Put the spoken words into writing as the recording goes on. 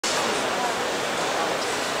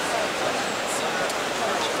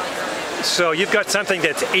So you've got something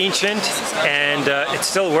that's ancient and it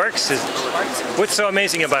still works. What's so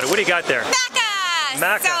amazing about it? What do you got there?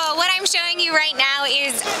 Maca! So what I'm showing you right now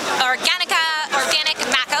is Organika organic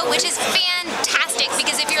maca, which is fantastic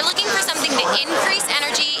because if you're looking for something to increase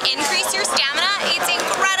energy, increase your stamina, it's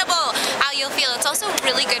incredible how you'll feel. It's also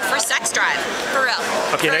really good for sex drive, for real.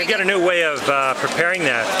 Okay, now you got a new way of preparing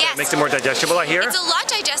that. Yes. Makes it more digestible, I hear? It's a lot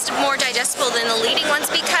more digestible than the leading ones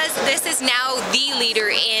because this is now the leader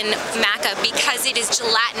in maca because it is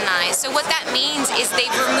gelatinized. So what that means is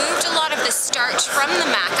they've removed a lot of the starch from the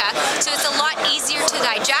maca, so it's a lot easier to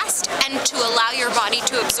digest and to allow your body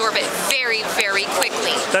to absorb it very, very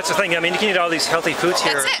quickly. That's the thing. I mean, you can eat all these healthy foods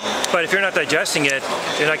here, but if you're not digesting it,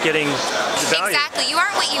 you're not getting the value. Exactly. You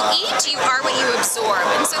aren't what you eat, you are what you absorb.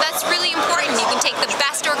 And so that's really important. You can take the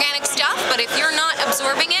best organic stuff, but if you're not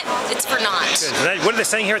absorbing it, it's for naught. Good. What are they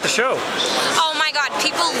saying here at the show? Oh my God,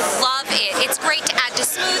 people love it. It's great to add to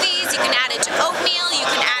smoothies. You can add it to oatmeal. You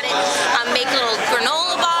can add it, make little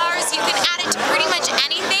granola bars. You can add it to pretty much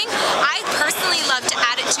anything. I personally love to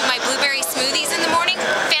add it to my blueberry smoothies in the morning.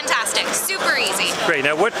 Fantastic. Super easy. Great.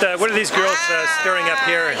 Now what are these girls stirring up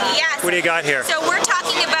here? Yes. What do you got here? So we're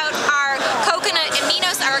talking about our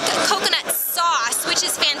coconut sauce, which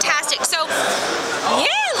is fantastic. So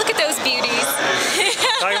yeah, look at those beauties.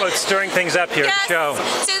 Talking about stirring things up here at the show.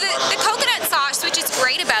 So the coconut sauce, which is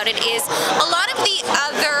great about it, is a lot of the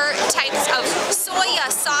other types of soya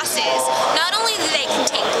sauces, not only do they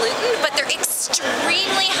contain gluten, but they're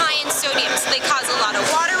extremely high in sodium, so they cause a lot of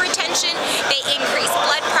water retention, they increase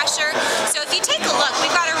blood pressure. So if you take a look,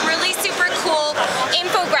 we've got a really super cool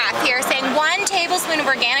infograph here saying 1 tablespoon of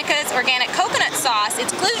Organika's organic coconut sauce,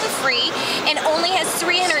 it's gluten-free, and only has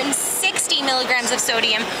 360 milligrams of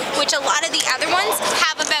sodium, which a lot of the other ones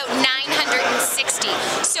have about 960.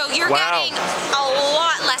 So you're getting a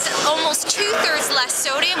lot less, almost 2/3 less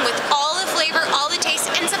sodium with all the flavor, all the taste.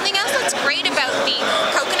 And something else that's great about the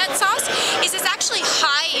coconut sauce is it's actually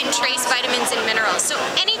high in trace vitamins and minerals. So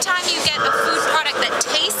anytime you get a food product that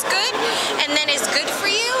tastes good and then is good for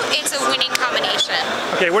you, it's a winning combination.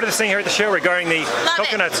 Okay, what are they saying here at the show regarding the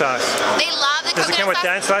coconut sauce? They love the coconut sauce. Does it come with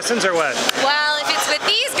dance lessons or what? Well, if it's with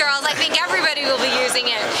these girls, I think everybody will be using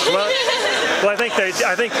it. Well, I think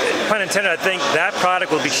pun intended, I think that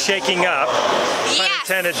product will be shaking up, pun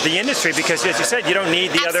intended, the industry because, as you said, you don't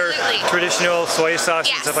need the other traditional soy sauce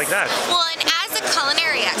and stuff like that. Well, and as a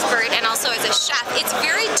culinary expert and also as a chef, it's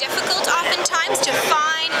very difficult oftentimes to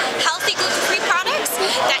find healthy gluten-free products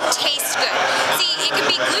that taste good. See, it could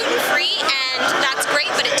be gluten-free and that's great,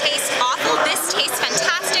 but it tastes awful. This tastes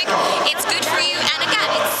fantastic. It's good for you, and again,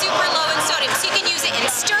 it's super low in sodium, so you can use it in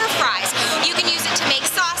stir-fries. You can use it to make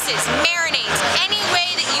sauces, marinades, any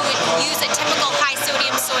way that you would use a typical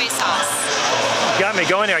high-sodium soy sauce. You got me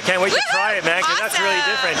going there. I can't wait to try it, man, because that's really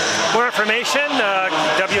different. More information,